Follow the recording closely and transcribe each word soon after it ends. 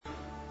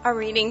Our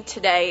reading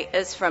today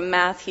is from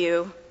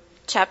Matthew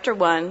chapter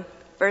 1,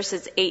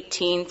 verses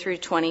 18 through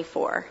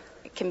 24.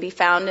 It can be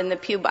found in the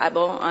Pew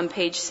Bible on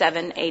page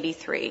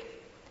 783.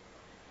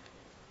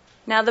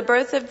 Now the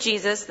birth of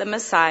Jesus the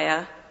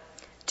Messiah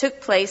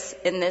took place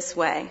in this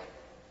way.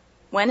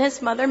 When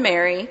his mother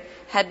Mary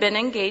had been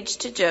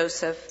engaged to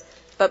Joseph,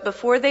 but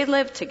before they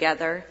lived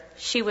together,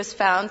 she was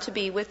found to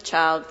be with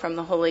child from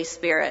the Holy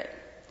Spirit.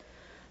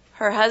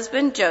 Her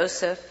husband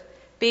Joseph,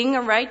 being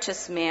a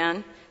righteous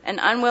man and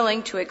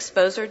unwilling to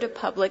expose her to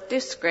public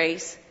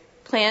disgrace,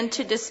 planned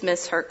to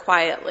dismiss her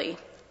quietly.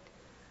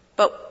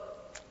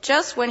 But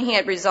just when he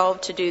had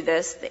resolved to do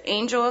this, the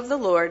angel of the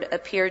Lord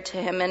appeared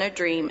to him in a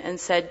dream and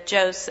said,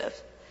 "Joseph,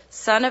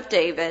 son of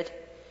David,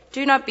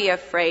 do not be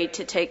afraid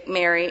to take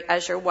Mary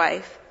as your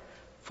wife,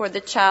 for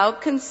the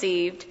child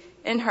conceived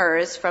in her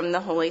is from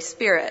the Holy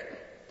Spirit.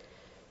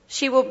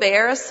 She will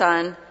bear a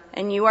son,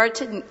 and you are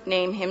to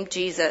name him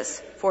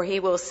Jesus, for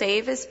he will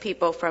save his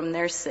people from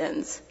their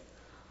sins."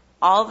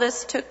 All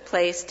this took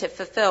place to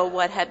fulfill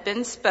what had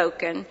been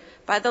spoken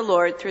by the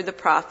Lord through the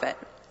prophet.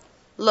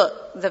 "Look,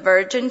 the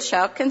virgin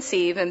shall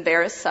conceive and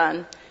bear a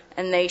son,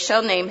 and they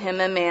shall name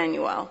him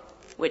Emmanuel,"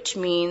 which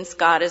means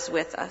God is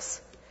with us.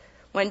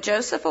 When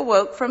Joseph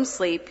awoke from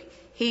sleep,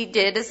 he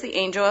did as the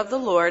angel of the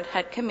Lord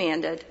had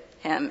commanded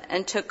him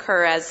and took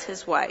her as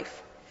his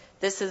wife.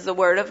 This is the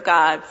word of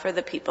God for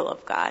the people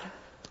of God.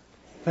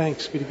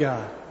 Thanks be to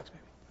God.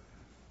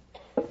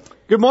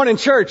 Good morning,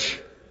 church.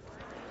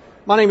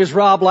 My name is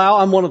Rob Lau.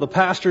 I'm one of the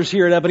pastors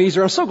here at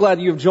Ebenezer. I'm so glad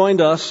you've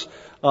joined us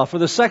for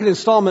the second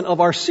installment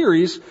of our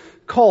series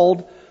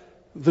called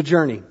The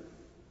Journey.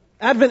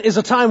 Advent is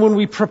a time when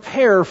we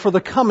prepare for the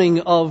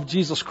coming of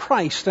Jesus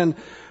Christ, and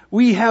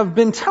we have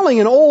been telling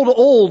an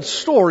old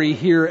story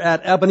here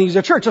at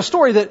Ebenezer Church, a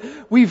story that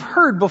we've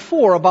heard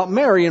before about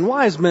Mary and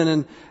wise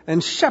men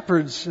and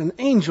shepherds and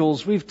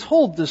angels. We've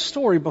told this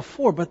story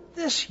before, but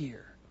this year,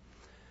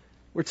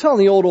 we're telling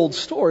the old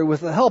story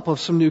with the help of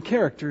some new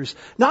characters,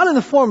 not in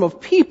the form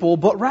of people,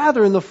 but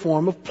rather in the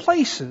form of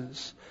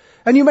places.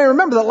 And you may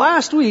remember that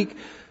last week,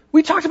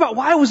 we talked about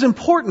why it was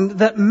important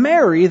that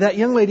Mary, that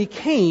young lady,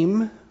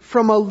 came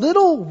from a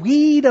little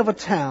weed of a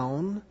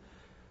town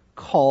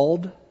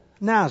called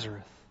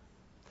Nazareth.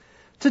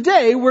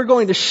 Today, we're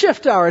going to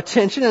shift our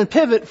attention and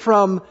pivot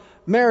from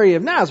Mary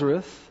of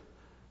Nazareth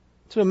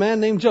to a man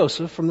named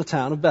Joseph from the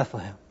town of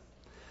Bethlehem.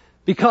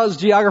 Because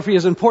geography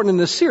is important in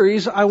this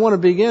series, I want to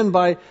begin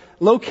by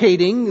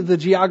locating the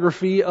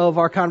geography of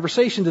our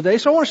conversation today.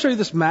 So I want to show you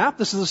this map.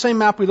 This is the same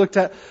map we looked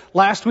at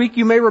last week.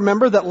 You may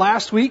remember that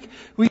last week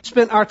we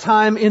spent our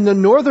time in the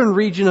northern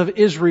region of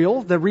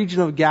Israel, the region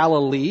of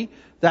Galilee.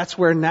 That's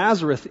where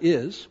Nazareth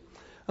is.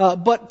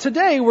 But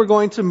today we're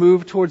going to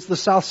move towards the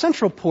south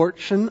central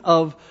portion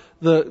of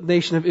the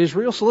nation of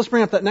Israel. So let's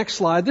bring up that next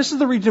slide. This is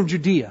the region of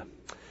Judea.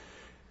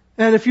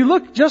 And if you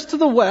look just to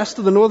the west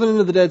of the northern end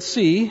of the Dead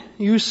Sea,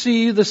 you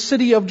see the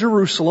city of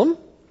Jerusalem.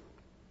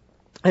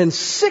 And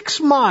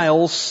 6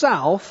 miles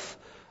south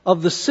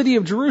of the city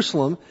of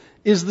Jerusalem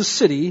is the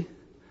city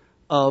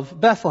of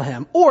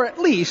Bethlehem. Or at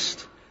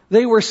least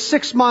they were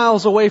 6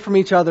 miles away from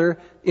each other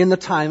in the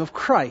time of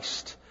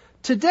Christ.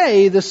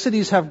 Today, the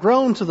cities have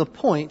grown to the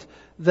point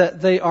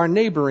that they are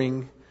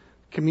neighboring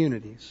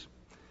communities.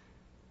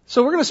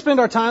 So we're going to spend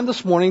our time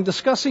this morning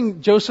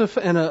discussing Joseph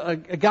and a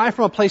guy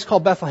from a place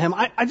called Bethlehem.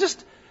 I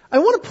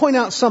want to point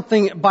out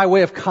something by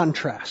way of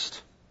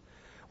contrast.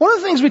 One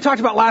of the things we talked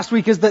about last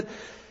week is that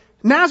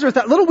Nazareth,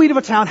 that little weed of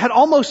a town, had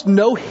almost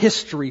no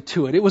history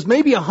to it. It was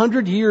maybe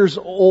 100 years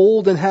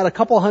old and had a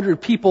couple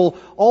hundred people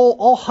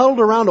all huddled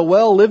around a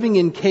well living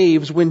in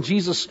caves when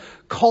Jesus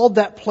called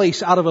that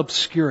place out of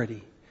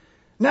obscurity.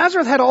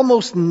 Nazareth had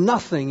almost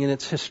nothing in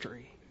its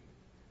history.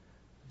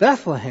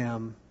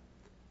 Bethlehem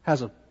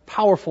has a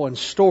powerful and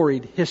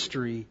storied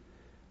history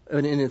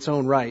in its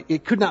own right.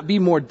 It could not be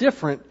more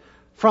different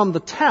from the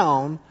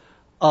town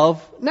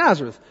of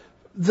Nazareth.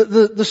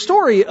 The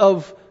story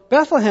of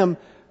Bethlehem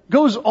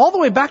goes all the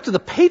way back to the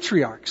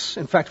patriarchs.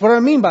 In fact, what do I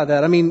mean by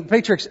that? I mean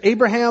patriarchs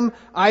Abraham,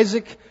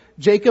 Isaac,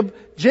 Jacob.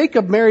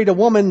 Jacob married a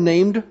woman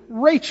named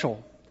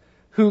Rachel,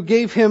 who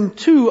gave him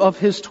 2 of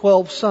his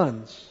 12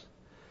 sons.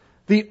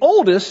 The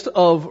oldest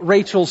of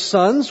Rachel's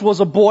sons was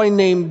a boy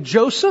named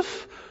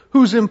Joseph,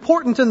 who's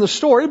important in the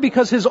story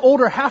because his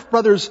older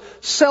half-brothers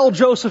sell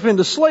Joseph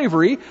into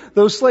slavery.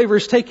 Those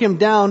slavers take him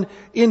down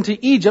into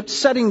Egypt,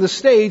 setting the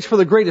stage for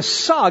the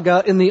greatest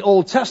saga in the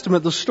Old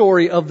Testament, the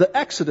story of the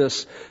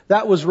Exodus.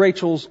 That was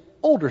Rachel's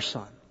older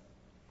son.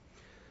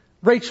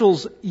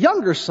 Rachel's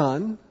younger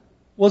son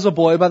was a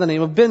boy by the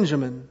name of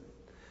Benjamin.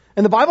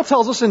 And the Bible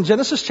tells us in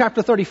Genesis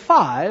chapter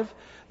 35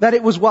 that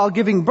it was while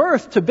giving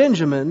birth to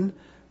Benjamin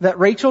that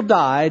Rachel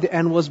died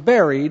and was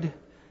buried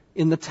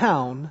in the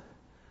town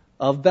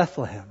of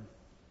Bethlehem.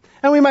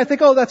 And we might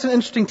think, oh, that's an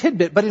interesting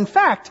tidbit. But in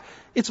fact,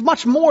 it's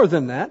much more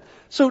than that.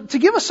 So to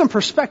give us some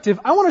perspective,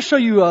 I want to show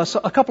you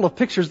a couple of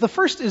pictures. The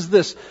first is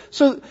this.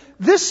 So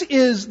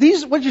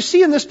what you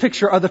see in this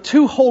picture are the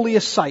 2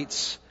 holiest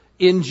sites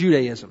in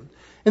Judaism.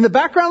 In the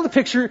background of the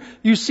picture,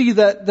 you see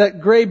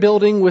that gray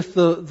building with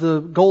the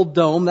gold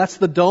dome. That's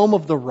the Dome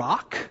of the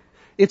Rock.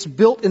 It's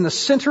built in the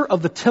center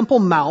of the Temple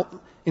Mount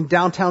in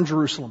downtown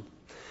Jerusalem.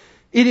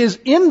 It is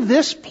in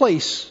this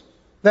place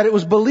that it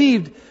was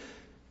believed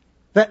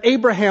that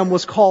Abraham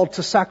was called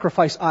to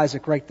sacrifice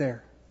Isaac right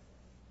there.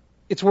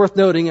 It's worth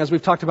noting, as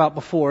we've talked about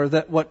before,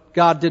 that what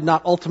God did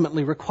not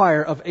ultimately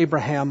require of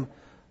Abraham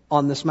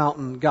on this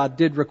mountain, God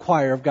did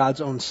require of God's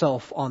own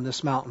self on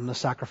this mountain, the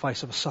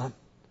sacrifice of a son.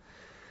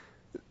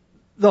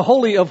 The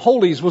Holy of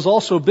Holies was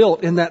also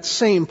built in that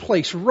same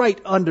place, right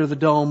under the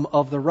Dome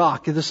of the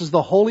Rock. This is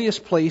the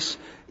holiest place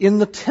in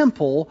the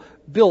temple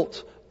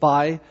built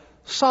by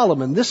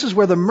Solomon. This is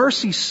where the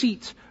mercy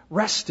seat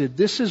rested.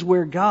 This is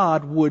where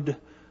God would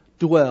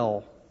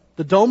dwell.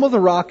 The Dome of the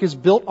Rock is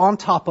built on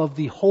top of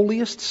the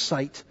holiest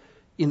site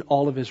in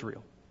all of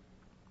Israel.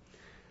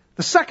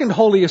 The second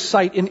holiest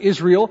site in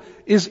Israel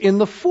is in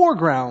the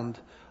foreground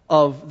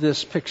of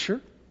this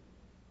picture.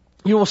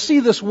 You will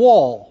see this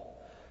wall.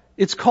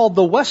 It's called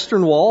the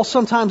Western Wall.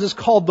 Sometimes it's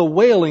called the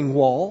Wailing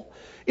Wall.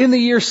 In the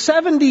year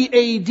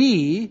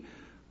 70 AD,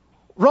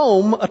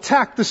 Rome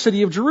attacked the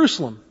city of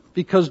Jerusalem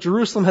because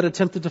Jerusalem had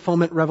attempted to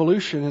foment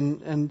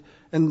revolution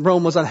and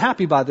Rome was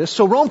unhappy by this.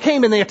 So Rome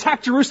came and they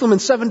attacked Jerusalem in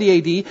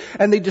 70 AD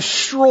and they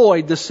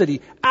destroyed the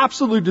city,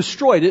 absolutely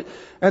destroyed it,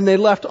 and they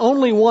left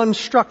only one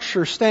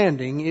structure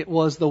standing. It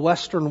was the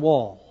Western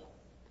Wall.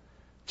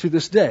 To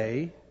this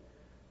day,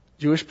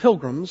 Jewish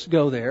pilgrims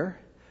go there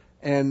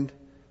and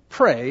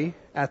pray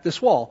at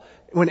this wall.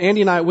 When Andy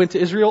and I went to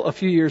Israel a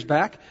few years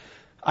back,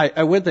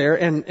 I went there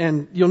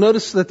and you'll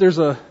notice that there's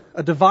a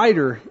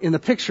divider in the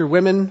picture.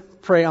 Women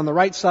pray on the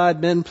right side,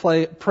 men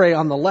pray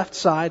on the left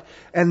side.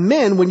 And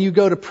men, when you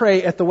go to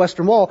pray at the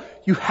Western Wall,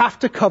 you have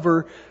to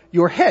cover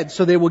your head.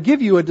 So they will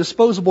give you a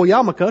disposable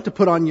yarmulke to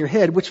put on your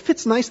head, which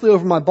fits nicely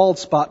over my bald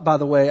spot, by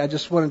the way. I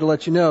just wanted to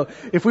let you know.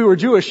 If we were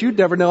Jewish, you'd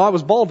never know I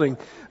was balding.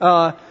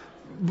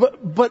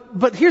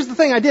 But here's the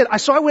thing I did.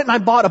 So I went and I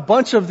bought a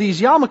bunch of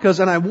these yarmulkes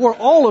and I wore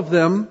all of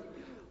them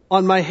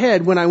on my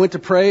head when I went to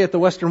pray at the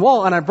Western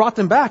Wall, and I brought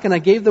them back and I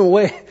gave them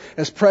away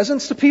as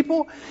presents to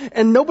people,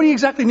 and nobody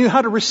exactly knew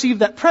how to receive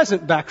that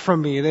present back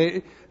from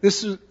me.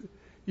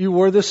 You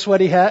wore this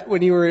sweaty hat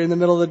when you were in the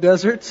middle of the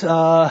desert.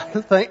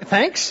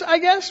 Thanks, I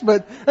guess.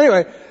 But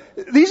anyway,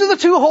 these are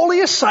the two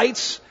holiest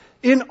sites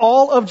in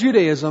all of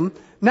Judaism.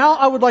 Now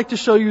I would like to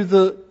show you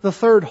the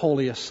third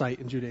holiest site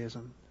in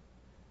Judaism.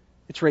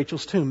 It's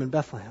Rachel's tomb in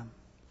Bethlehem.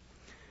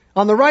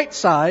 On the right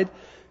side,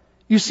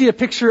 you see a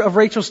picture of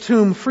Rachel's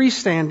tomb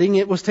freestanding.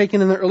 It was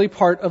taken in the early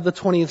part of the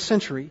 20th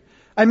century.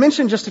 I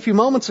mentioned just a few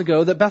moments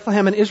ago that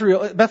Bethlehem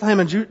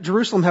and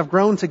Jerusalem have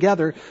grown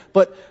together,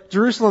 but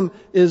Jerusalem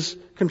is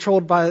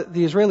controlled by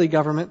the Israeli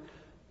government.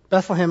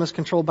 Bethlehem is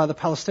controlled by the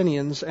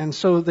Palestinians, and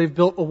so they've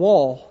built a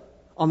wall.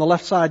 On the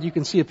left side, you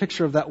can see a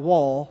picture of that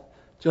wall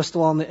just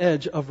along the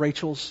edge of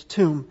Rachel's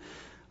tomb.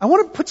 I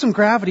want to put some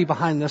gravity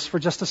behind this for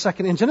just a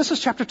second. In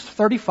Genesis chapter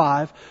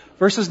 35,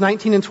 verses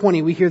 19 and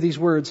 20, we hear these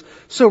words.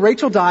 So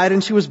Rachel died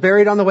and she was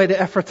buried on the way to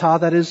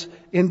Ephratah, that is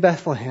in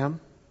Bethlehem.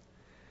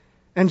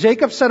 And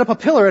Jacob set up a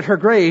pillar at her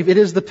grave. It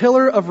is the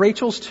pillar of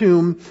Rachel's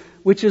tomb,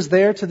 which is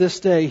there to this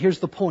day. Here's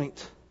the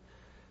point.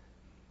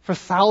 For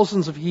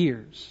thousands of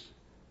years,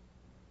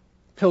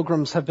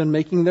 pilgrims have been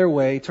making their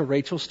way to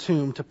Rachel's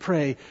tomb to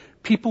pray.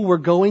 People were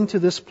going to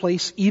this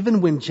place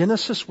even when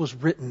Genesis was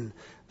written.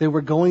 They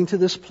were going to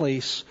this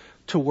place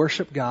to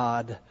worship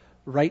God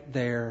right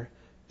there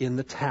in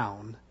the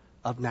town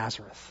of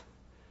Nazareth.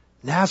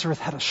 Nazareth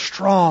had a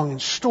strong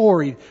and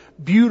storied,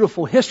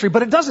 beautiful history,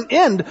 but it doesn't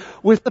end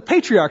with the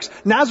patriarchs.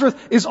 Nazareth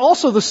is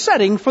also the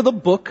setting for the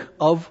book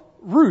of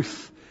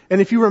Ruth.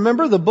 And if you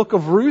remember, the book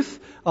of Ruth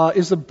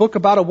is a book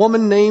about a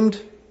woman named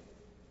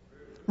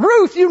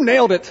Ruth. You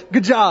nailed it.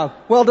 Good job.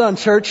 Well done,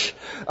 church.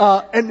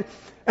 And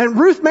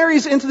Ruth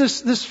marries into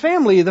this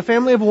family, the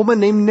family of a woman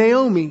named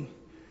Naomi.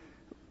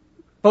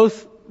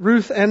 Both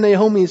Ruth and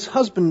Naomi's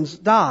husbands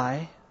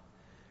die,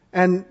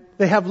 and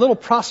they have little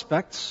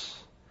prospects.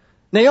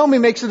 Naomi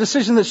makes a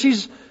decision that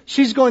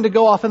she's going to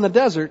go off in the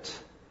desert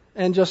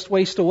and just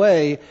waste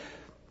away.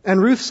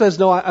 And Ruth says,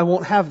 no, I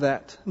won't have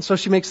that. And so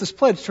she makes this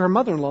pledge to her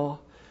mother-in-law.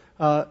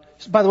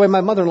 By the way, my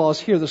mother-in-law is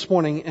here this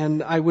morning,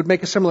 and I would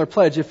make a similar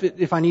pledge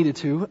if I needed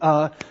to.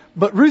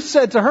 But Ruth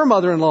said to her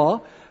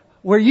mother-in-law,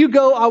 where you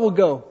go, I will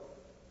go.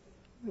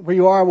 Where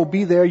you are, I will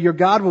be there. Your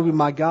God will be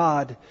my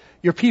God.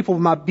 Your people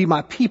will be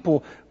my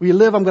people. Where you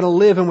live, I'm going to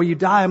live. And where you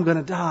die, I'm going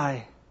to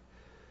die.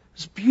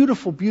 It's a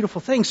beautiful,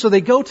 beautiful thing. So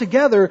they go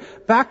together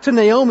back to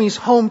Naomi's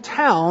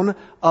hometown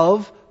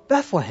of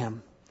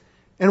Bethlehem.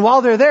 And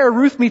while they're there,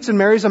 Ruth meets and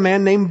marries a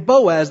man named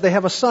Boaz. They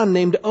have a son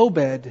named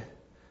Obed,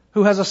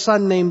 who has a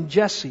son named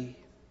Jesse,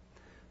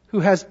 who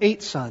has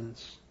 8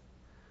 sons,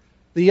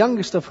 the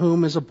youngest of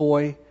whom is a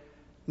boy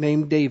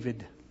named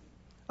David,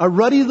 a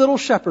ruddy little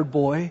shepherd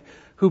boy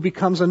who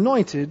becomes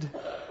anointed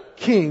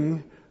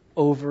king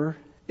over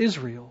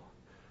Israel.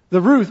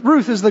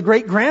 Ruth is the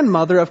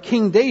great-grandmother of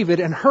King David,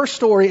 and her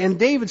story and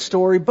David's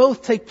story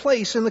both take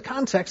place in the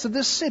context of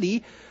this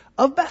city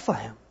of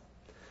Bethlehem.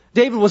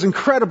 David was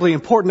incredibly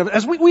important.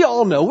 As we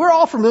all know, we're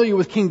all familiar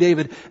with King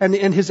David and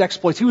his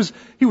exploits.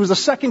 He was the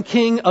second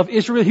king of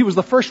Israel. He was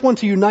the first one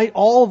to unite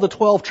all of the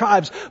 12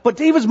 tribes. But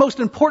David's most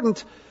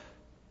important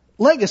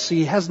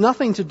legacy has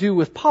nothing to do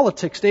with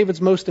politics. David's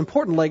most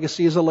important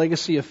legacy is a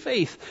legacy of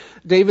faith.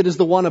 David is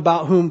the one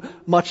about whom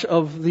much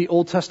of the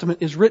Old Testament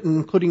is written,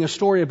 including a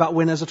story about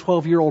when, as a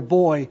 12-year-old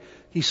boy,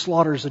 he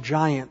slaughters a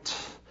giant.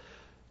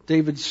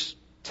 David's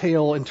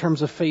tale in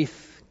terms of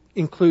faith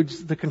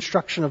includes the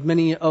construction of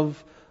many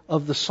of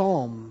the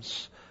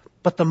Psalms.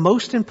 But the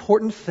most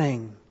important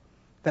thing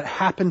that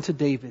happened to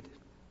David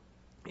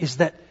is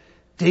that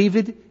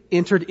David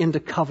entered into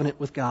covenant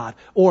with God.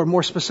 Or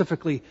more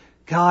specifically,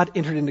 God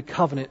entered into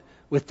covenant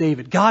with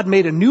David. God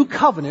made a new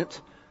covenant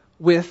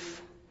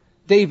with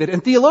David.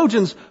 And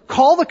theologians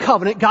call the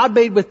covenant God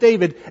made with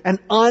David an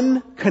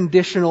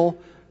unconditional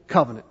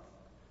covenant.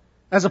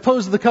 As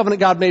opposed to the covenant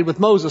God made with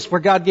Moses,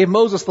 where God gave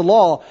Moses the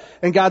law,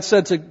 and God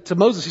said to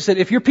Moses, He said,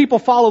 if your people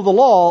follow the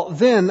law,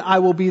 then I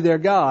will be their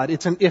God.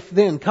 It's an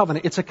if-then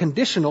covenant. It's a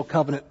conditional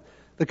covenant.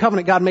 The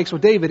covenant God makes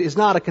with David is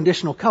not a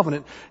conditional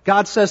covenant.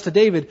 God says to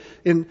David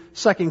in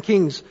 2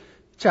 Kings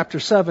chapter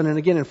 7, and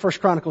again in 1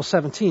 Chronicles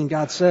 17,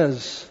 God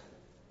says,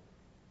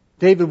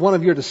 David, one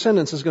of your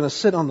descendants, is going to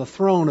sit on the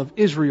throne of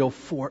Israel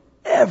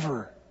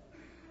forever.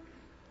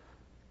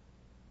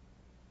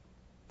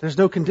 There's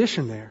no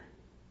condition there.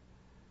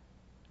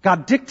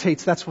 God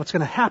dictates that's what's going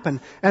to happen.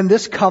 And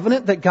this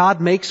covenant that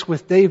God makes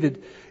with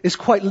David is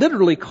quite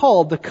literally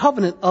called the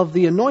covenant of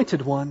the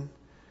anointed one.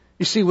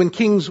 You see, when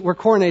kings were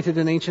coronated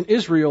in ancient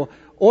Israel,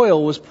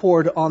 oil was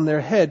poured on their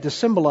head to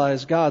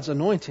symbolize God's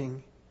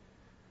anointing.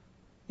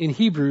 In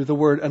Hebrew, the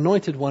word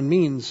anointed one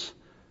means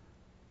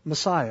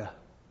Messiah.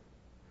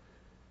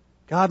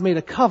 God made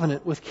a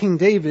covenant with King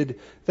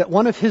David that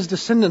one of his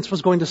descendants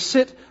was going to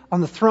sit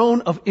on the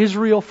throne of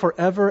Israel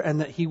forever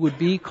and that he would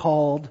be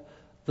called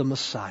the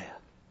Messiah.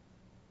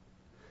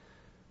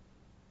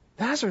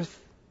 Nazareth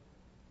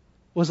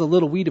was a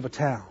little weed of a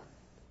town.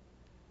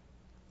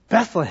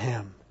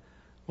 Bethlehem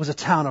was a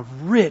town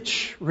of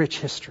rich, rich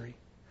history.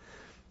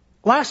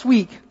 Last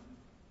week,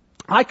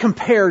 I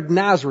compared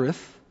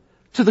Nazareth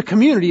to the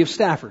community of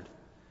Stafford.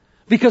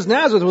 Because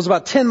Nazareth was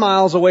about 10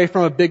 miles away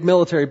from a big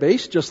military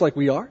base, just like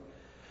we are.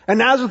 And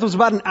Nazareth was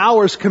about an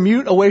hour's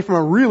commute away from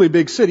a really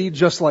big city,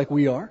 just like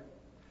we are.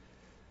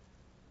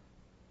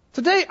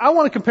 Today, I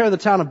want to compare the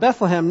town of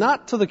Bethlehem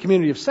not to the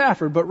community of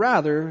Stafford, but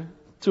rather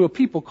to a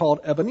people called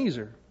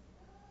Ebenezer.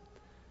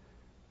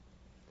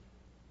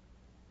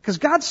 Because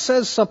God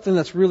says something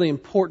that's really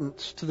important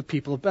to the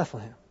people of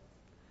Bethlehem.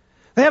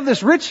 They have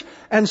this rich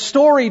and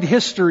storied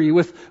history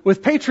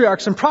with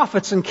patriarchs and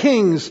prophets and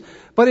kings.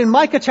 But in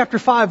Micah chapter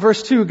 5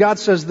 verse 2, God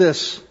says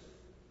this,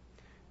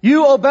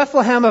 You, O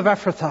Bethlehem of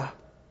Ephrathah,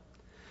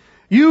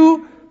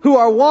 you who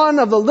are one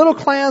of the little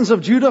clans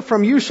of Judah,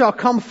 from you shall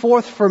come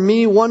forth for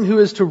me one who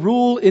is to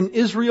rule in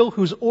Israel,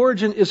 whose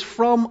origin is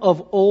from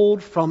of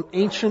old, from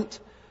ancient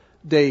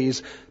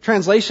days.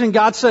 Translation,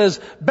 God says,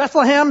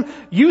 Bethlehem,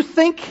 you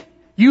think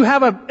you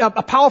have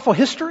a powerful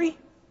history?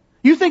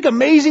 You think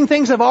amazing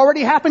things have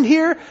already happened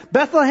here?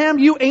 Bethlehem,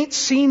 you ain't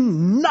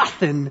seen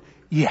nothing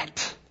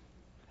yet.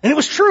 And it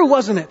was true,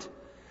 wasn't it?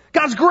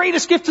 God's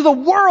greatest gift to the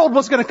world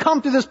was going to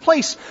come to this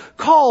place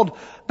called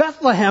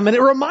Bethlehem. And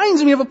it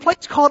reminds me of a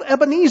place called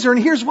Ebenezer.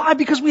 And here's why,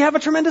 because we have a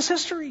tremendous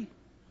history.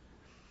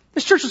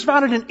 This church was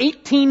founded in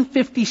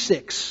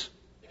 1856.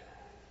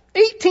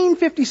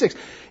 1856.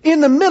 In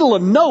the middle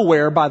of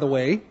nowhere, by the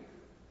way.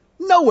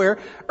 Nowhere.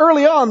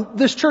 Early on,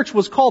 this church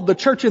was called the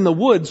Church in the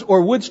Woods,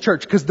 or Woods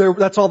Church, because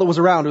that's all that was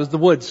around. It was the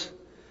woods.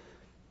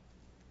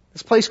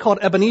 This place called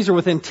Ebenezer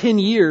within 10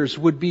 years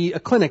would be a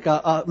clinic,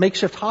 a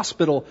makeshift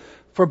hospital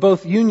for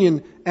both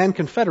Union and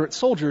Confederate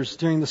soldiers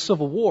during the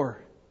Civil War.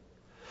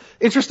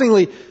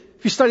 Interestingly,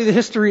 if you study the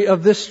history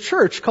of this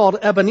church called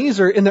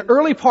Ebenezer, in the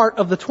early part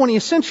of the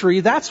 20th century,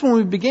 that's when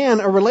we began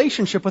a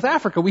relationship with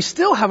Africa. We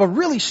still have a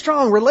really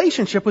strong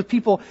relationship with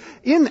people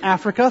in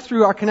Africa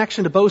through our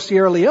connection to Beau,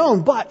 Sierra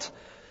Leone, but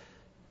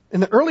in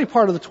the early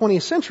part of the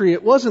 20th century,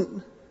 it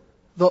wasn't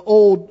the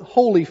old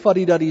holy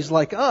fuddy-duddies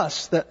like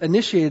us that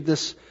initiated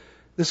this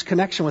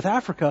connection with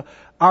Africa.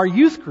 Our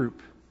youth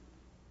group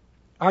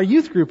in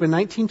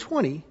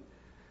 1920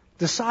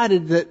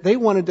 decided that they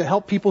wanted to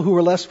help people who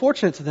were less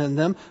fortunate than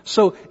them.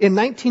 So in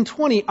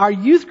 1920, our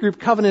youth group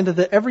covenanted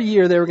that every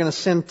year they were going to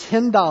send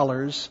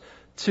 $10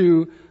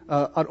 to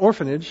an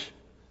orphanage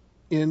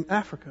in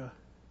Africa.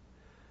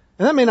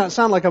 And that may not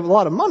sound like a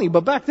lot of money,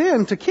 but back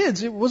then to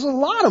kids it was a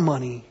lot of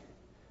money.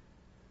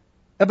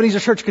 Ebenezer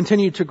Church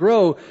continued to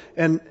grow,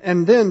 and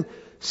then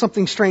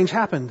something strange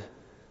happened.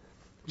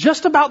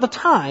 Just about the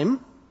time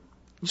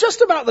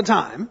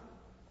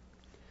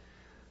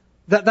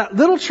that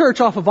little church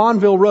off of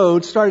Vaughnville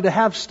Road started to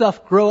have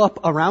stuff grow up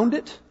around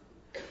it,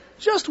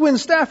 just when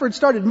Stafford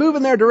started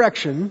moving their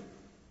direction,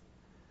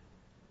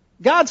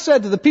 God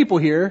said to the people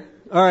here,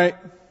 all right,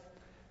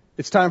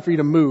 it's time for you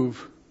to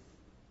move.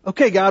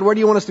 Okay, God, where do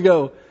you want us to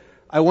go?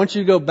 I want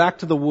you to go back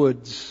to the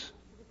woods.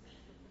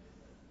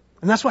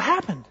 And that's what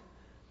happened.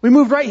 We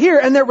moved right here,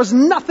 and there was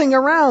nothing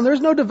around.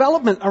 There's no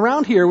development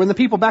around here when the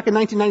people back in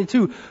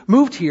 1992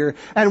 moved here.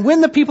 And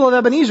when the people of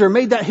Ebenezer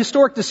made that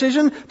historic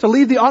decision to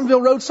leave the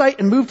Onville Road site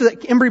and move to the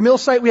Embry Mill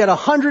site, we had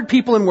 100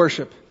 people in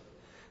worship.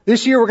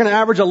 This year, we're going to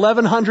average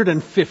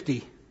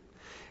 1,150.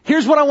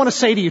 Here's what I want to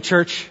say to you,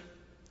 church.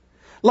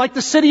 Like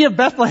the city of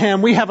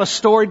Bethlehem, we have a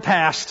storied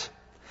past.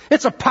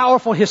 It's a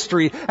powerful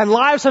history, and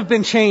lives have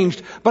been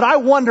changed. But I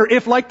wonder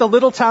if, like the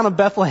little town of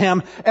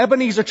Bethlehem,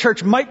 Ebenezer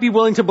Church might be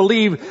willing to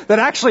believe that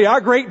actually our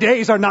great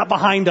days are not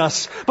behind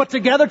us, but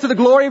together to the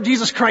glory of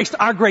Jesus Christ,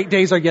 our great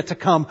days are yet to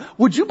come.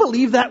 Would you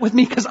believe that with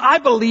me? Because I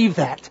believe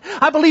that.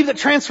 I believe that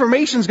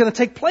transformation is going to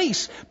take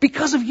place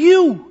because of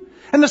you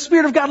and the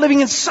Spirit of God living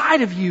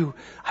inside of you.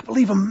 I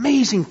believe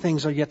amazing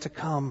things are yet to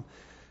come.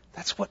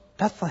 That's what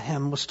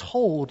Bethlehem was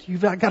told. You've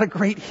got a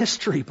great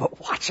history,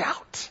 but watch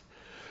out.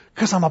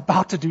 Because I'm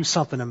about to do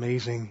something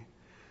amazing.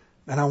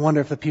 And I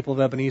wonder if the people of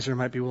Ebenezer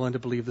might be willing to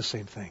believe the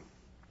same thing.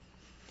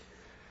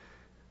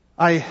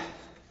 I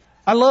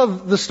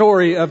love the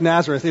story of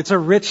Nazareth. It's a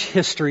rich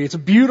history. It's a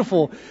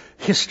beautiful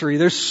history.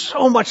 There's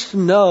so much to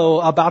know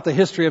about the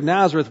history of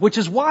Nazareth, which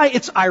is why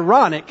it's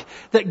ironic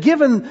that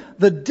given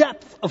the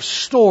depth of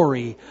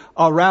story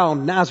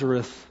around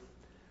Nazareth,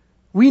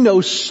 we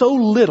know so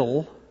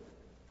little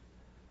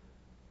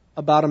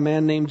about a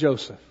man named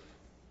Joseph,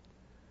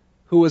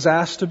 who was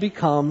asked to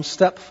become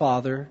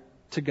stepfather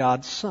to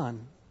God's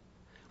son.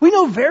 We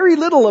know very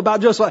little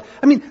about Joseph.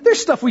 I mean,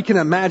 there's stuff we can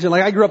imagine.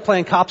 Like I grew up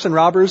playing cops and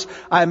robbers.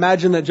 I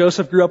imagine that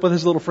Joseph grew up with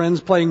his little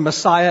friends playing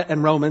Messiah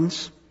and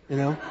Romans,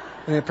 and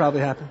it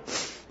probably happened.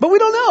 But we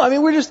don't know. I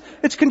mean,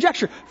 it's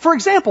conjecture. For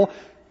example,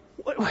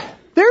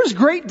 there's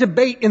great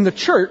debate in the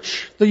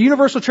church, the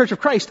Universal Church of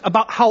Christ,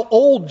 about how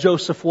old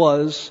Joseph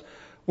was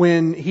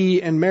when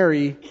he and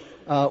Mary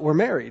were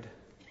married.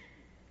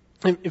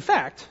 In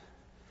fact,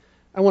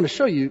 I want to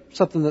show you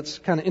something that's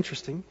kind of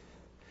interesting.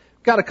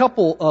 Got a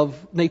couple of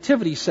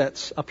nativity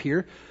sets up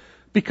here.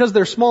 Because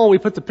they're small, we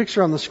put the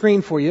picture on the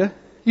screen for you.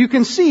 You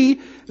can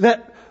see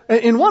that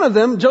in one of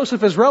them,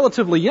 Joseph is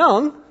relatively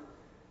young.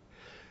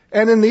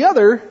 And in the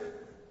other,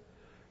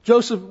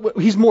 Joseph,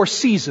 he's more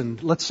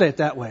seasoned. Let's say it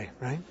that way,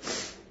 right?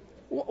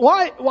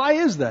 Why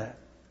is that?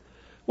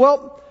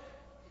 Well,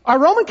 our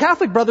Roman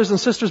Catholic brothers and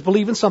sisters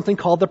believe in something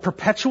called the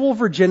perpetual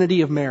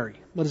virginity of Mary.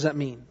 What does that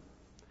mean?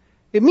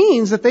 It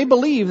means that they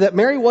believe that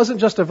Mary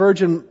wasn't just a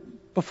virgin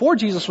before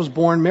Jesus was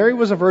born. Mary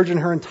was a virgin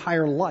her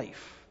entire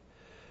life.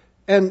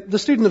 And the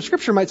student of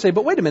Scripture might say,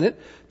 but wait a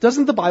minute,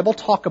 doesn't the Bible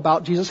talk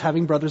about Jesus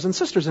having brothers and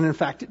sisters? And in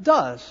fact, it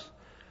does.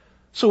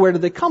 So where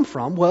did they come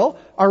from? Well,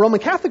 our Roman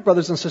Catholic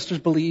brothers and sisters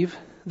believe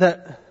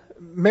that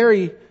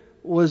Mary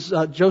was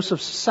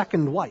Joseph's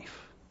second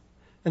wife,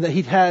 and that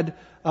he'd had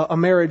a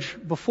marriage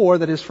before,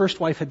 that his first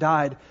wife had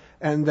died,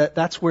 and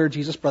that's where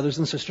Jesus' brothers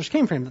and sisters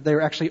came from, that they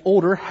were actually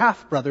older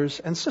half-brothers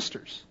and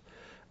sisters.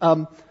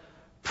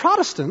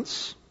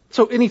 Protestants,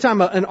 so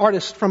anytime an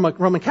artist from a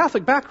Roman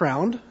Catholic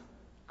background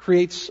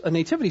creates a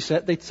nativity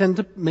set, they tend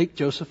to make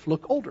Joseph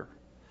look older.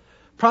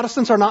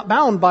 Protestants are not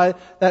bound by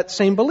that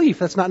same belief.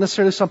 That's not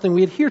necessarily something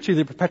we adhere to,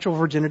 the perpetual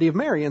virginity of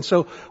Mary. And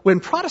so when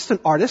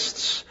Protestant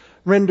artists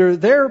render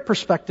their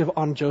perspective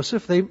on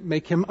Joseph, they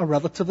make him a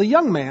relatively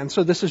young man.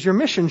 So this is your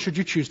mission, should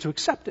you choose to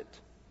accept it,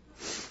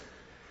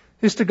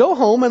 is to go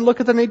home and look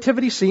at the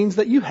nativity scenes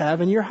that you have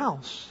in your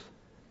house.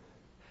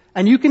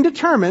 And you can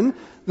determine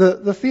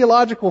the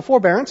theological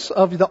forbearance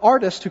of the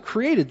artist who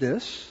created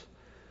this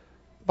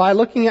by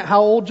looking at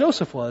how old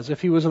Joseph was.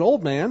 If he was an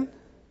old man,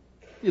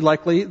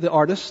 likely the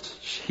artist,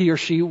 he or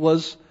she,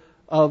 was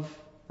of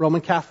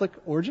Roman Catholic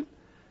origin.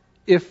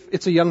 If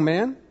it's a young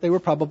man, they were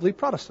probably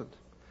Protestant.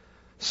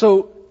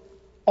 So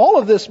all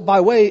of this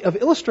by way of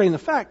illustrating the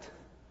fact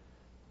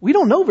we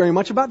don't know very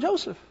much about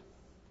Joseph.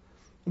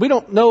 We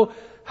don't know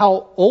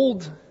how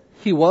old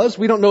he was.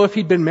 We don't know if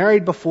he'd been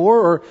married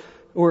before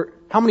or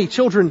how many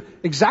children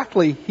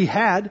exactly he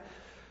had.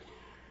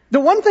 The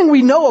one thing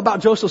we know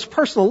about Joseph's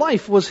personal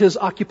life was his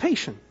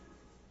occupation.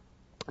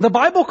 The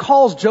Bible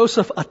calls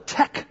Joseph a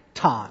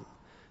tekton.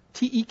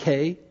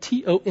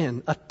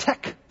 Tekton. A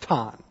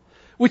tekton.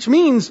 Which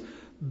means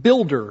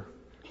builder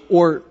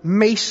or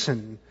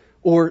mason,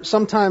 or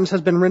sometimes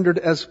has been rendered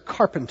as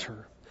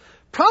carpenter.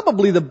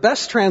 Probably the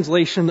best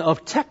translation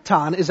of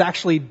tekton is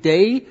actually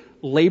day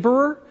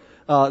laborer.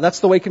 That's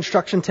the way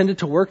construction tended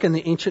to work in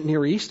the ancient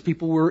Near East.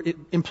 People were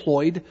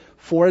employed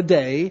for a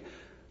day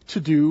to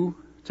do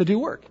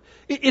work.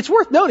 It's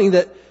worth noting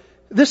that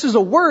this is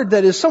a word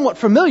that is somewhat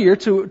familiar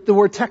to the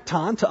word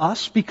tekton to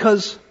us,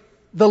 because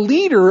the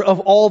leader of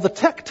all the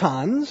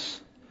tektons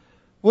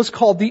was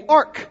called the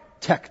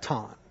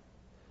archtekton,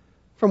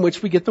 from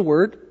which we get the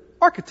word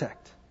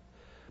architect.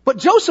 But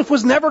Joseph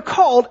was never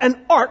called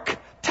an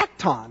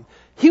archtekton.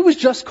 He was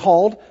just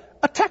called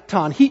a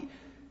tekton.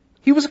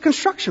 He was a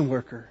construction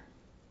worker.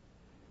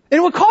 And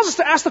it would cause us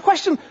to ask the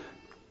question,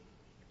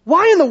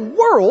 why in the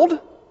world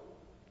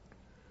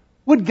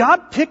would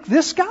God pick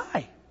this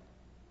guy?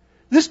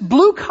 This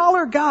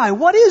blue-collar guy.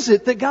 What is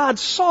it that God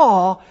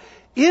saw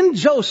in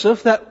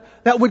Joseph that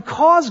that would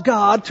cause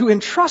God to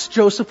entrust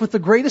Joseph with the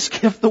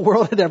greatest gift the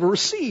world had ever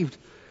received?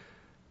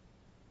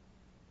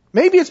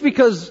 Maybe it's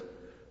because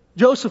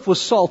Joseph was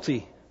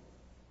salty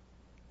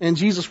and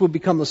Jesus would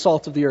become the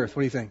salt of the earth.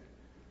 What do you think?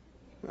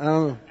 I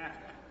don't know.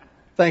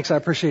 Thanks, I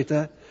appreciate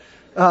that.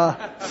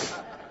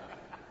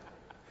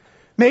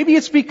 Maybe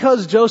it's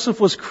because Joseph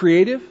was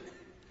creative.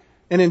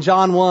 And in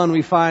John 1,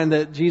 we find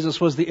that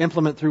Jesus was the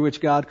implement through which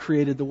God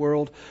created the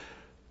world.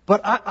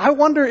 But I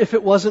wonder if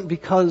it wasn't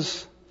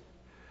because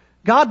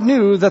God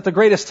knew that the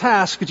greatest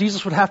task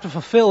Jesus would have to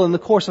fulfill in the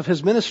course of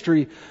his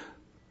ministry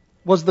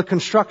was the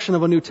construction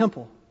of a new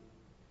temple.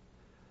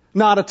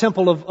 Not a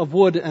temple of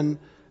wood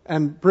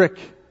and brick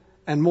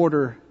and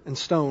mortar and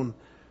stone,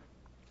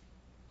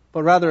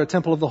 but rather a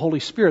temple of the Holy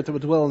Spirit that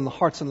would dwell in the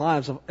hearts and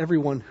lives of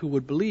everyone who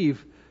would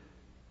believe.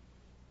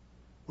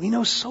 We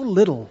know so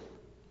little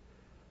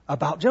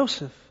about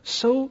Joseph.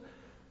 So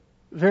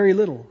very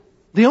little.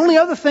 The only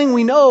other thing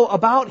we know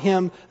about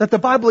him that the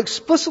Bible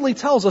explicitly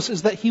tells us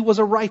is that he was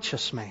a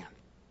righteous man.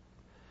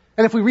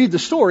 And if we read the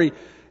story,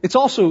 it's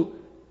also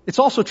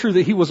true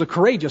that he was a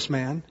courageous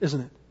man, isn't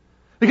it?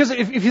 Because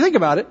if you think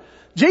about it,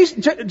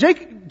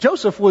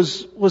 Joseph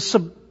was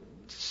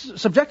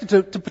subjected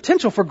to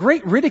potential for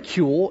great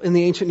ridicule in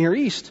the ancient Near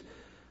East.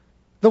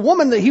 The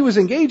woman that he was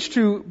engaged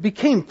to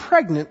became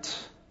pregnant,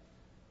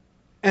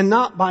 and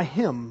not by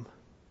him.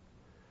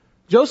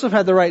 Joseph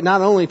had the right not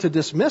only to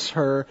dismiss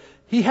her,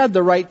 he had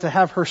the right to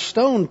have her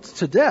stoned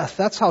to death.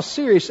 That's how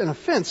serious an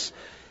offense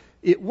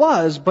it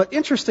was. But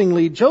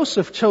interestingly,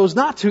 Joseph chose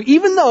not to,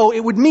 even though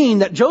it would mean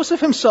that Joseph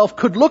himself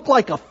could look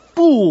like a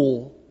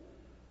fool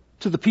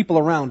to the people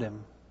around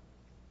him.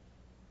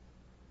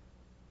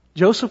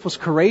 Joseph was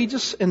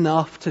courageous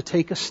enough to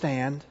take a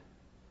stand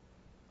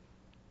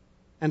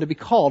and to be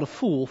called a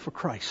fool for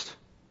Christ.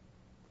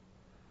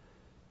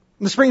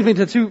 This brings me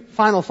to two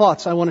final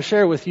thoughts I want to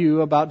share with you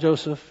about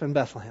Joseph and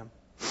Bethlehem.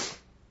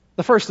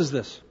 The first is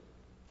this.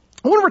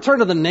 I want to return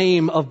to the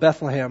name of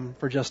Bethlehem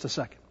for just a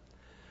second.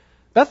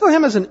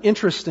 Bethlehem is an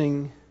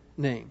interesting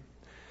name.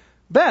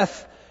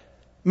 Beth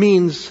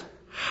means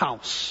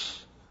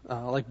house.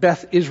 Like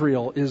Beth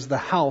Israel is the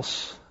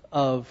house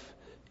of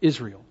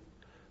Israel.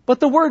 But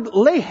the word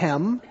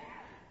Lehem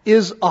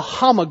is a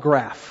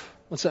homograph.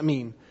 What's that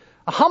mean?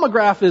 A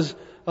homograph is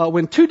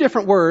when two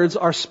different words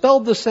are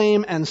spelled the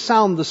same and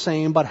sound the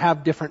same but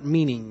have different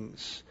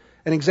meanings.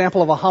 An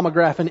example of a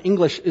homograph in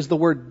English is the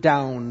word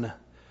down.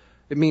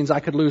 It means I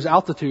could lose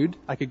altitude,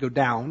 I could go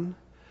down.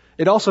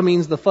 It also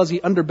means the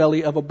fuzzy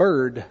underbelly of a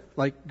bird,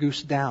 like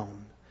goose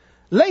down.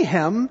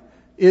 Lehem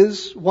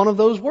is one of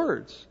those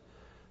words.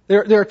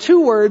 There are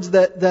two words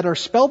that are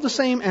spelled the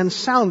same and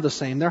sound the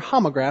same. They're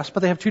homographs, but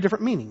they have two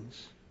different meanings.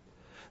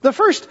 The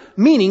first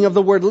meaning of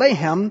the word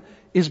Lehem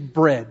is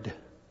bread.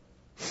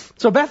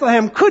 So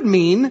Bethlehem could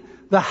mean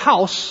the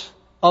house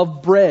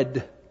of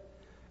bread.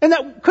 And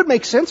that could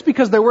make sense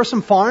because there were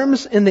some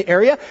farms in the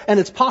area, and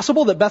it's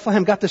possible that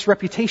Bethlehem got this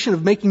reputation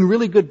of making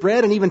really good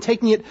bread and even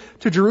taking it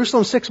to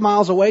Jerusalem 6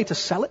 miles away to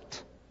sell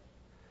it.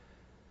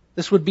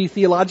 This would be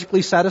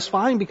theologically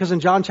satisfying because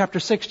in John chapter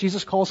 6,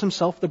 Jesus calls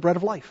himself the bread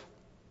of life.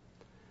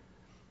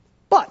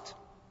 But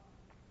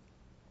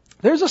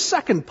there's a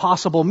second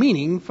possible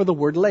meaning for the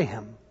word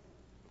Lehem.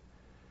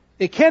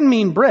 It can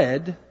mean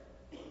bread.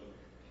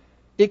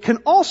 It can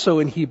also,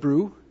 in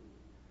Hebrew,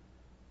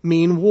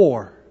 mean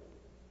war.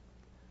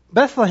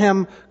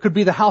 Bethlehem could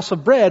be the house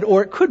of bread,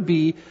 or it could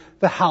be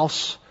the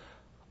house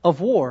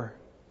of war.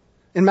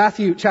 In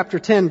Matthew chapter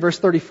 10, verse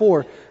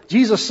 34,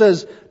 Jesus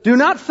says, "Do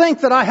not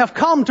think that I have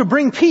come to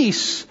bring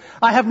peace.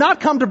 I have not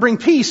come to bring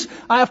peace.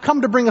 I have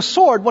come to bring a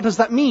sword." What does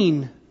that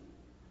mean?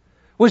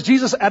 Was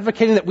Jesus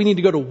advocating that we need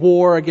to go to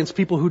war against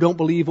people who don't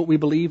believe what we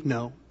believe?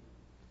 No.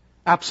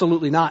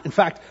 Absolutely not. In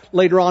fact,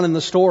 later on in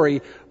the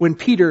story, when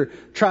Peter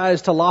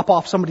tries to lop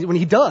off somebody, when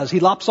he does,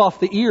 he lops off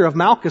the ear of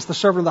Malchus, the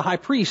servant of the high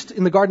priest,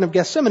 in the Garden of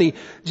Gethsemane,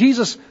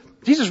 Jesus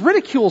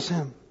ridicules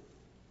him.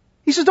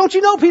 He says, "Don't you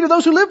know, Peter,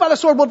 those who live by the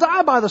sword will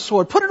die by the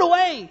sword. Put it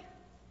away."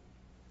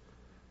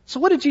 So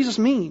what did Jesus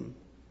mean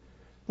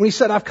when he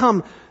said, "I've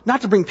come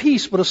not to bring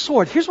peace, but a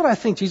sword"? Here's what I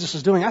think Jesus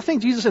is doing. I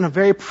think Jesus, in a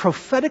very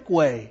prophetic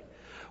way,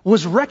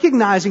 was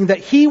recognizing that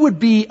he would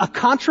be a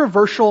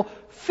controversial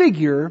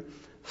figure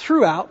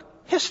throughout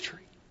history.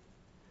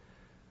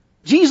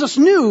 Jesus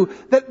knew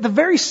that the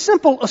very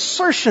simple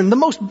assertion, the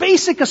most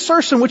basic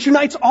assertion which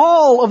unites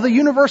all of the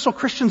universal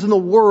Christians in the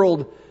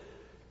world,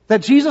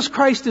 that Jesus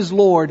Christ is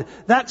Lord,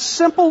 that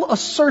simple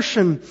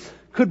assertion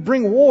could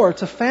bring war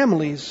to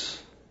families,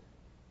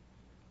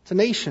 to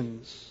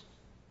nations,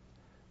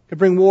 could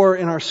bring war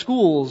in our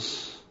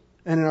schools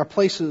and in our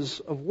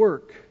places of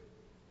work.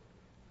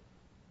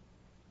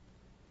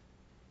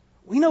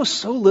 We know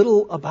so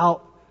little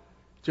about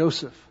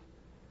Joseph.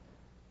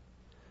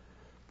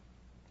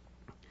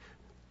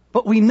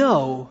 But we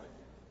know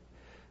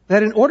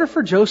that in order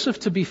for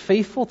Joseph to be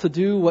faithful to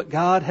do what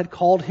God had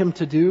called him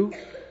to do,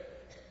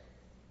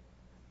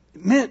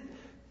 it meant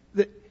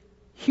that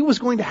he was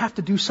going to have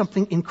to do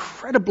something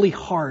incredibly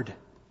hard.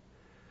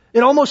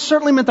 It almost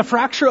certainly meant the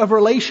fracture of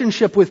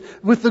relationship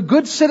with the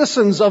good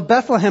citizens of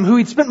Bethlehem who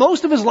he'd spent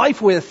most of his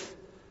life with.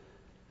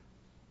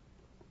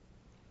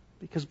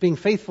 Because being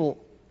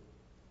faithful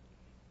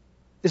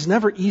is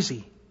never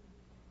easy.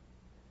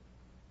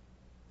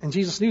 And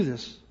Jesus knew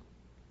this.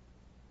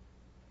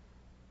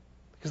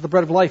 Because the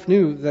bread of life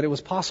knew that it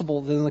was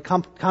possible that in the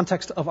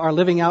context of our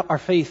living out our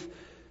faith,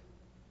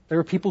 there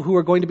were people who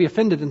were going to be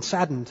offended and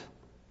saddened.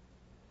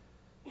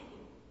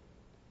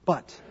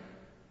 But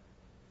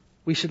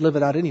we should live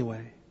it out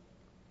anyway.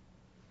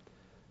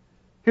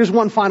 Here's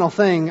one final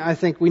thing I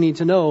think we need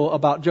to know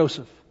about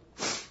Joseph.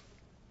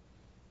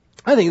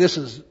 I think this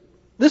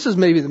is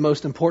maybe the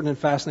most important and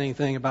fascinating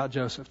thing about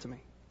Joseph to me.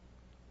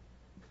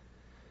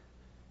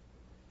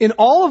 In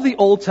all of the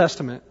Old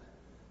Testament,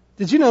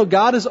 did you know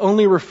God is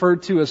only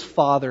referred to as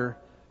Father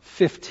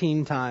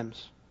 15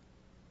 times?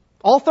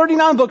 All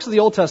 39 books of the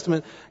Old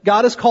Testament,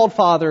 God is called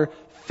Father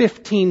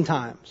 15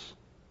 times.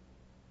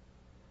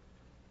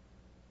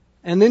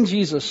 And then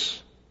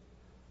Jesus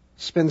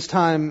spends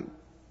time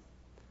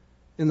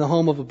in the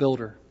home of a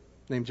builder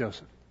named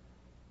Joseph.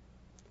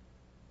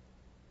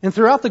 And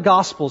throughout the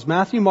Gospels,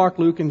 Matthew, Mark,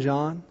 Luke, and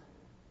John,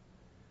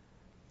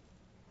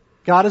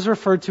 God is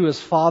referred to as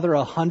Father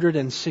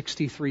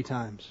 163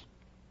 times.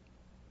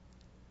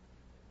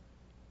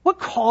 What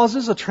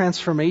causes a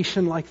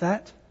transformation like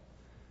that?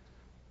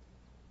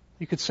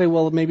 You could say,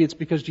 well, maybe it's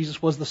because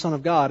Jesus was the Son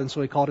of God, and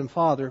so he called him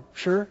Father.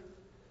 Sure.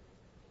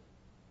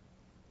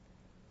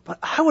 But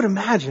I would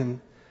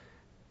imagine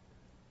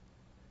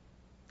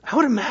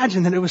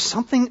that it was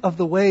something of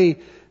the way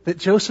that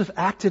Joseph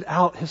acted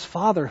out his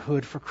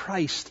fatherhood for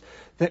Christ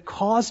that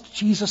caused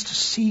Jesus to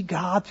see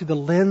God through the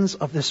lens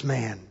of this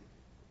man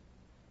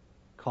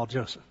called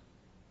Joseph.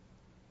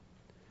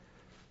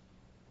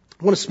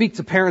 I want to speak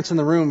to parents in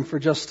the room for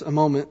just a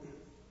moment.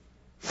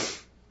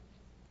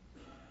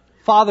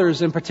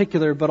 Fathers in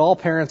particular, but all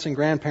parents and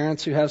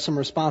grandparents who have some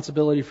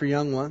responsibility for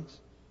young ones.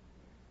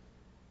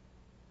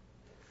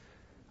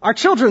 Our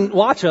children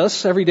watch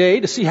us every day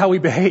to see how we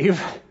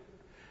behave,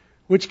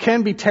 which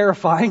can be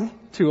terrifying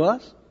to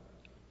us,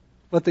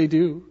 but they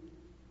do.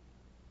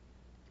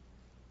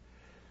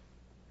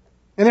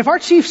 And if our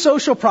chief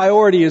social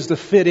priority is to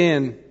fit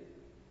in,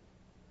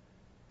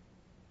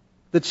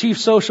 the chief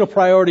social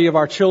priority of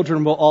our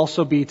children will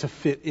also be to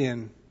fit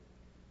in.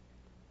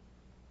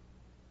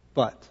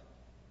 But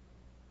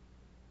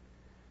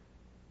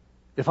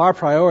if our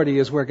priority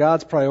is where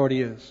God's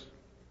priority is,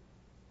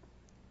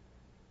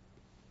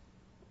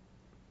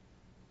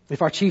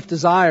 if our chief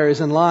desire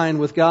is in line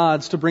with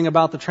God's to bring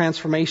about the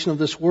transformation of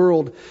this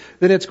world,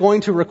 then it's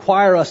going to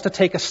require us to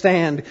take a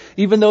stand,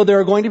 even though there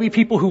are going to be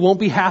people who won't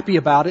be happy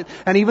about it,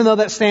 and even though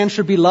that stand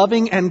should be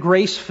loving and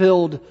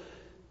grace-filled,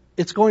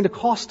 it's going to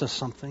cost us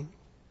something.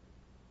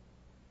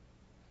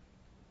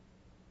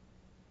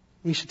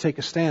 We should take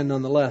a stand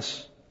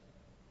nonetheless.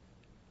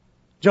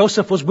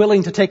 Joseph was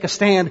willing to take a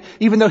stand,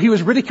 even though he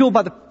was ridiculed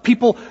by the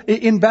people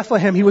in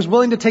Bethlehem. He was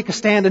willing to take a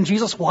stand, and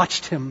Jesus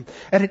watched him.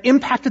 And it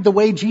impacted the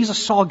way Jesus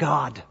saw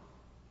God.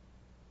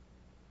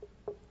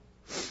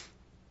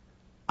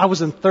 I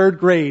was in 3rd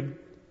grade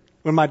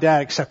when my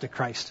dad accepted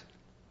Christ.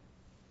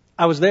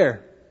 I was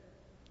there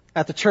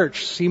at the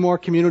church, Seymour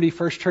Community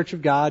First Church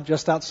of God,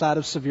 just outside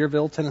of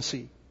Sevierville,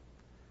 Tennessee.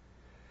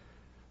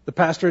 The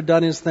pastor had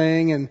done his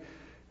thing and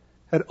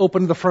had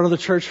opened the front of the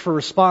church for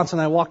response,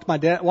 and I watched my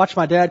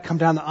dad come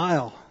down the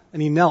aisle,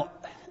 and he knelt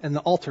in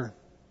the altar,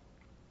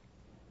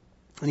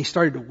 and he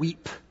started to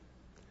weep.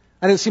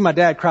 I didn't see my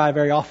dad cry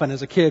very often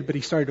as a kid, but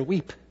he started to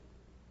weep.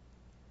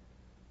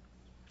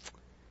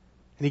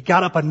 And he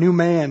got up a new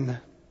man.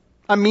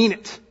 I mean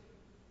it.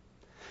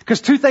 Because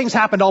 2 things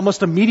happened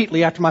almost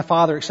immediately after my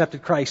father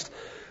accepted Christ.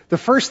 The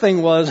first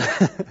thing was,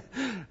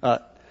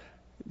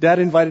 Dad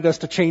invited us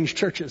to change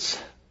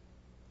churches.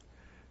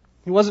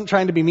 He wasn't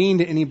trying to be mean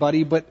to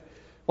anybody, but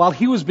while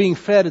he was being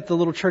fed at the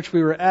little church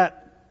we were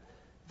at,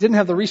 didn't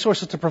have the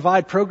resources to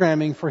provide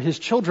programming for his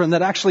children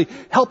that actually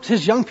helped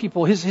his young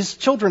people, his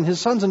children, his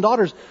sons and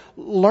daughters,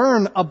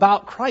 learn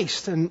about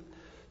Christ. And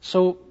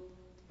so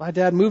my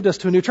dad moved us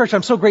to a new church.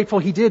 I'm so grateful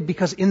he did,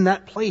 because in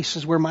that place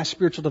is where my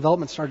spiritual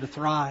development started to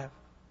thrive.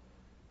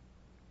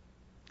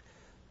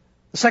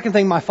 The second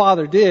thing my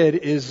father did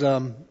is,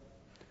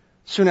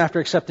 soon after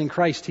accepting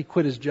Christ, he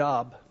quit his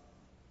job.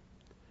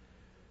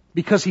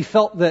 Because he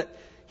felt that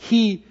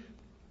he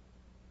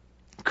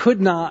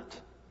could not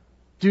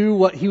do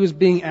what he was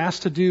being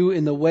asked to do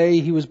in the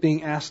way he was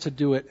being asked to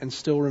do it and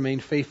still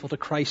remain faithful to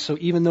Christ. So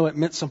even though it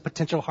meant some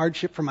potential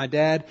hardship for my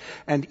dad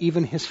and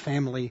even his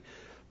family,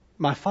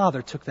 my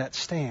father took that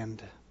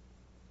stand.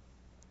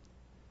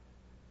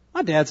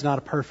 My dad's not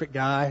a perfect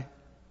guy.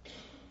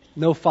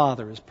 No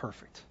father is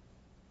perfect.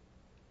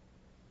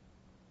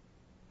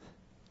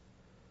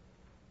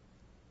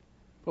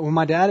 But when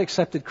my dad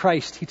accepted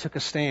Christ, he took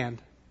a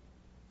stand.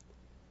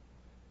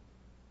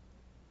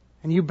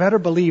 And you better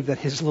believe that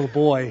his little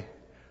boy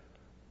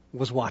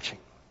was watching.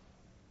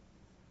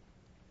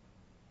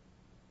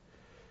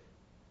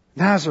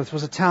 Nazareth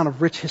was a town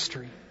of rich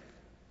history.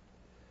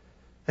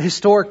 a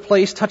historic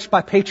place touched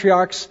by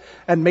patriarchs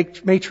and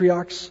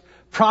matriarchs,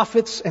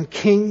 prophets and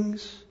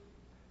kings.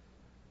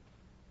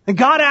 And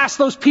God asked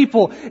those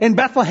people in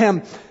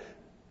Bethlehem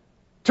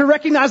to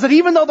recognize that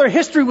even though their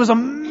history was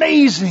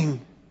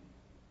amazing,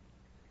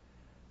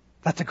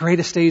 that the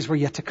greatest days were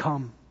yet to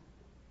come.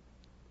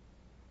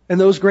 And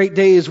those great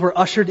days were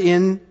ushered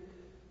in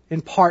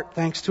part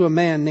thanks to a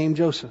man named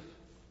Joseph,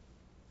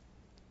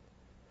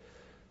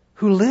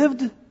 who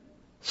lived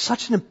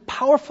such a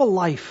powerful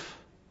life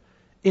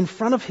in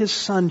front of his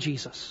son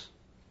Jesus,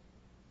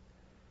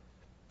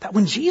 that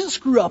when Jesus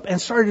grew up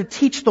and started to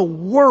teach the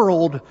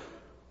world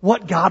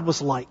what God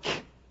was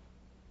like,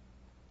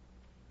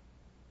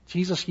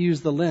 Jesus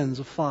used the lens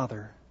of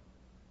Father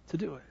to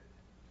do it.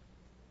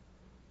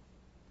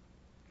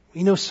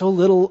 We know so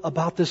little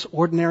about this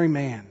ordinary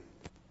man,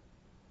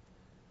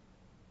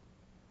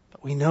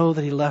 but we know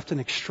that he left an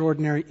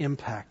extraordinary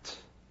impact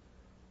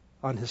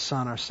on his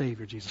Son, our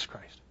Savior, Jesus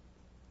Christ.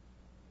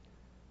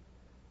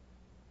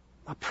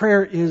 My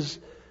prayer is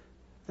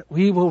that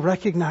we will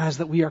recognize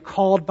that we are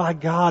called by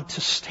God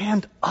to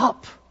stand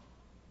up,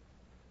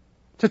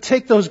 to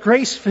take those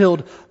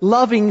grace-filled,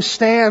 loving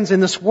stands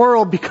in this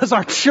world because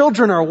our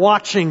children are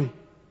watching.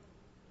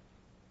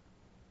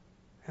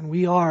 And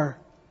we are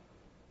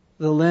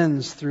the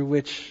lens through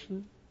which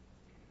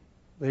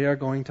they are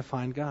going to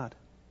find God.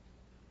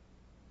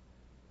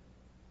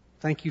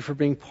 Thank you for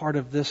being part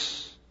of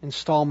this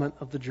installment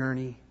of the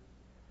journey.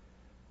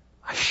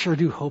 I sure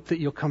do hope that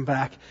you'll come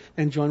back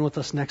and join with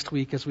us next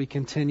week as we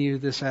continue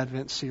this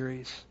Advent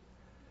series.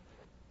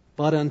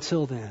 But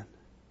until then,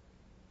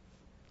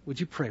 would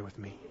you pray with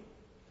me?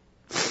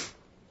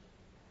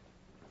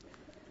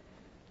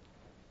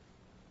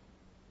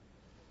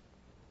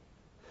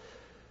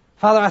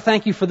 Father, I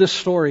thank you for this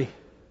story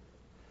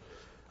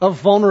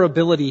of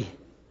vulnerability,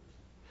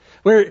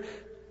 where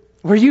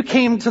you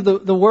came to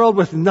the world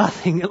with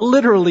nothing,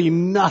 literally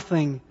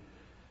nothing.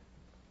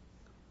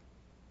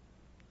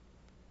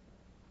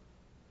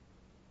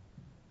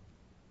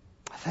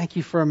 I thank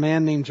you for a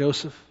man named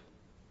Joseph,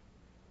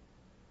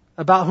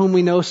 about whom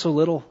we know so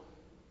little.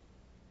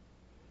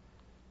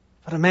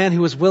 But a man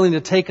who was willing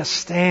to take a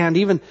stand,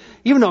 even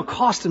though it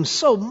cost him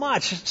so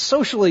much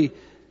socially.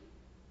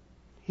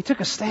 He took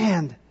a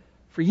stand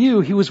for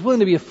you. He was willing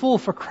to be a fool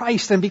for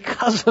Christ. And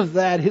because of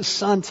that, his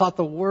Son taught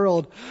the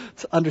world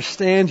to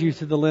understand you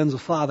through the lens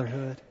of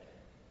fatherhood.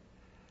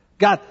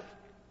 God,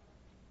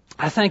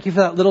 I thank you for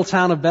that little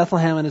town of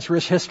Bethlehem and its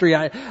rich history.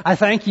 I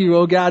thank you,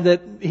 oh God,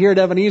 that here at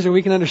Ebenezer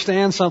we can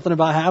understand something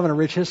about having a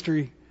rich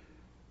history.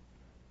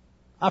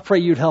 I pray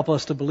you'd help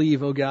us to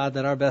believe, oh God,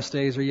 that our best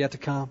days are yet to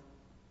come.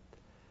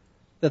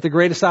 That the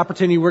greatest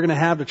opportunity we're going to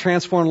have to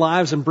transform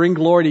lives and bring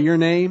glory to your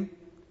name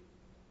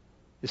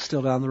is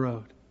still down the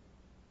road.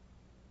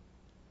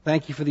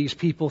 Thank you for these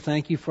people.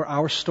 Thank you for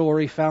our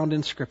story found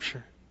in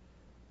Scripture,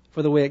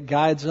 for the way it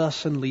guides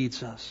us and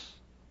leads us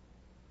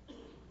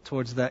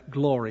towards that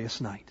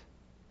glorious night.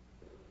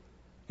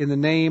 In the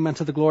name and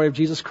to the glory of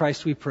Jesus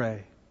Christ we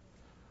pray.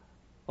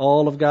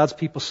 All of God's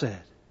people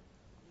said,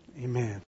 Amen.